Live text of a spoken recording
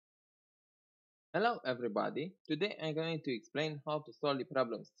Hello everybody, today I'm going to explain how to solve the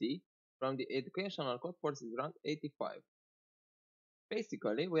problem C from the educational code forces round 85.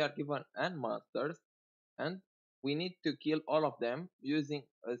 Basically, we are given n monsters and we need to kill all of them using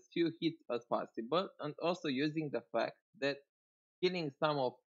as few hits as possible and also using the fact that killing some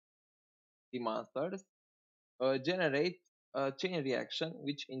of the monsters generates a chain reaction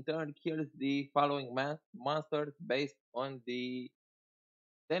which in turn kills the following monsters based on the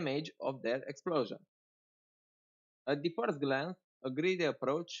damage of their explosion. At the first glance, a greedy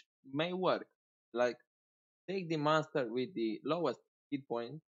approach may work, like take the monster with the lowest hit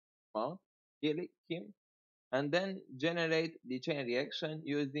point amount, kill him, and then generate the chain reaction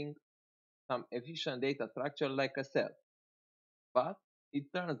using some efficient data structure like a cell. But it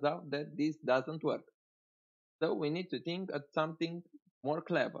turns out that this doesn't work. So we need to think at something more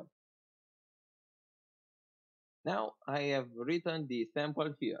clever. Now I have written the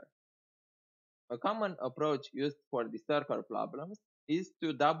sample here. A common approach used for the circle problems is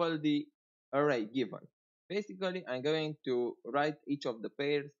to double the array given. Basically, I'm going to write each of the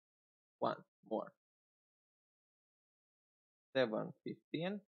pairs once more. 7,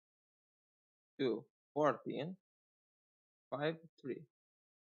 15, 2, 14, 5, 3.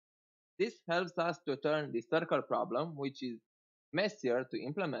 This helps us to turn the circle problem, which is messier to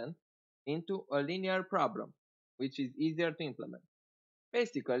implement, into a linear problem, which is easier to implement.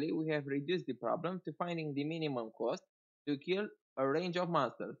 Basically, we have reduced the problem to finding the minimum cost to kill a range of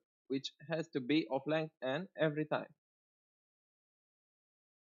monsters, which has to be of length n every time.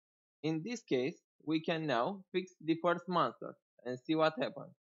 In this case, we can now fix the first monster and see what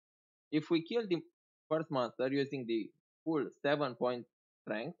happens. If we kill the first monster using the full 7-point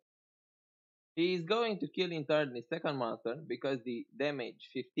strength, he is going to kill in turn the second monster because the damage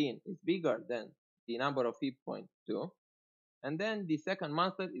 15 is bigger than the number of hit points 2. And then the second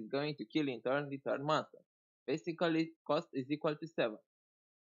monster is going to kill in turn the third monster. Basically, cost is equal to 7.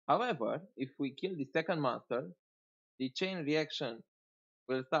 However, if we kill the second monster, the chain reaction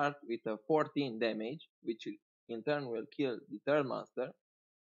will start with a 14 damage, which in turn will kill the third monster.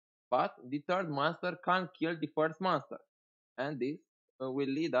 But the third monster can't kill the first monster, and this will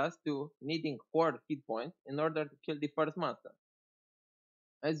lead us to needing 4 hit points in order to kill the first monster.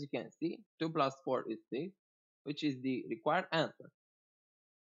 As you can see, 2 plus 4 is 6, which is the required answer.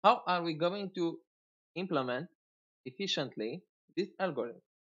 How are we going to implement efficiently this algorithm?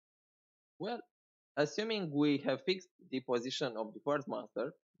 Well, assuming we have fixed the position of the first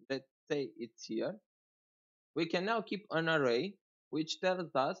monster, let's say it's here, we can now keep an array which tells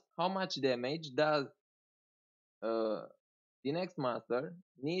us how much damage does uh, the next monster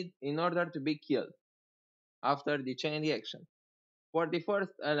need in order to be killed after the chain reaction. For the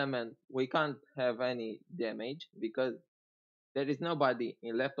first element, we can't have any damage because there is nobody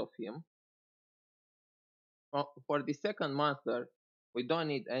in left of him. For the second monster, we don't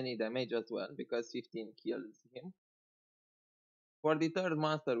need any damage as well because 15 kills him. For the third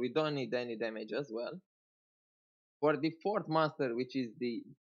monster, we don't need any damage as well. For the fourth monster, which is the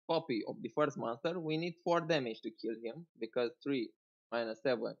copy of the first monster, we need 4 damage to kill him because 3 minus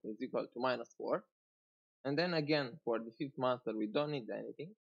 7 is equal to minus 4. And then again, for the fifth monster, we don't need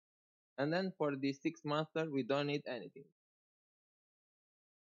anything. And then for the sixth monster, we don't need anything.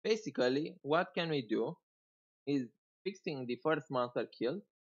 Basically, what can we do is fixing the first monster kill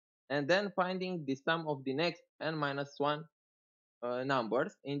and then finding the sum of the next n minus 1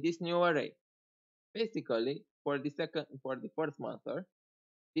 numbers in this new array. Basically, for the first monster,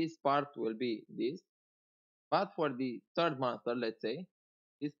 this part will be this, but for the third monster, let's say,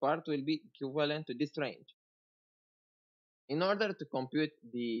 this part will be equivalent to this range. In order to compute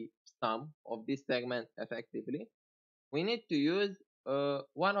the sum of this segment effectively, we need to use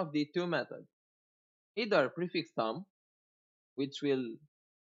one of the two methods. Either prefix sum, which will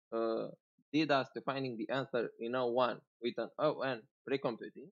uh, lead us to finding the answer in O1 with an ON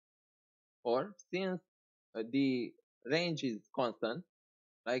precomputing, or since the range is constant,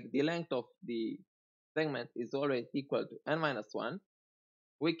 like the length of the segment is always equal to n minus 1,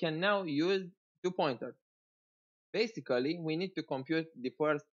 we can now use two pointers. Basically, we need to compute the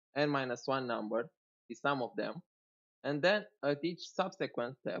first n minus 1 number, the sum of them, and then at each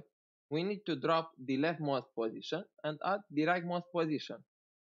subsequent step, we need to drop the leftmost position and add the rightmost position.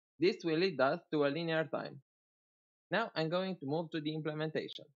 This will lead us to a linear time. Now I'm going to move to the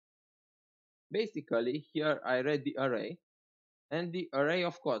implementation. Basically, here I read the array and the array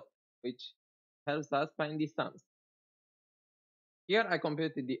of costs, which helps us find the sums. Here I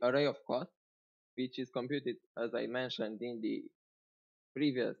computed the array of costs, which is computed as I mentioned in the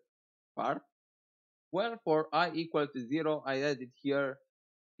previous part. Well, for I equal to 0, I added here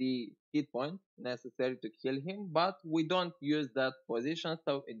the hit point necessary to kill him, but we don't use that position,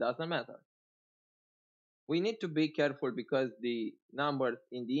 so it doesn't matter. We need to be careful because the numbers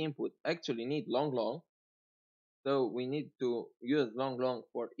in the input actually need long long, so we need to use long long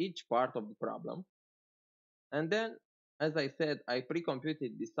for each part of the problem. And then, as I said, I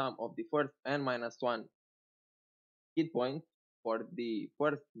pre-computed the sum of the first n minus 1 hit points for the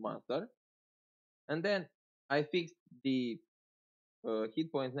first monster, and then I fixed the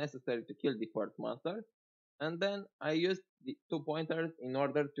hit points necessary to kill the first monster, and then I used the two pointers in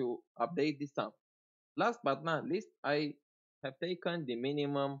order to update the sum. Last but not least, I have taken the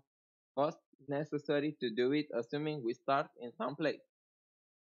minimum cost necessary to do it, assuming we start in some place.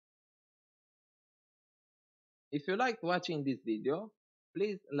 If you liked watching this video,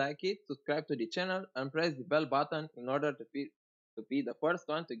 please like it, subscribe to the channel, and press the bell button in order to be the first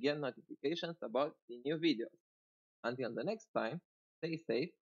one to get notifications about the new videos. Until the next time, stay safe,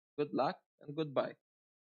 good luck, and goodbye.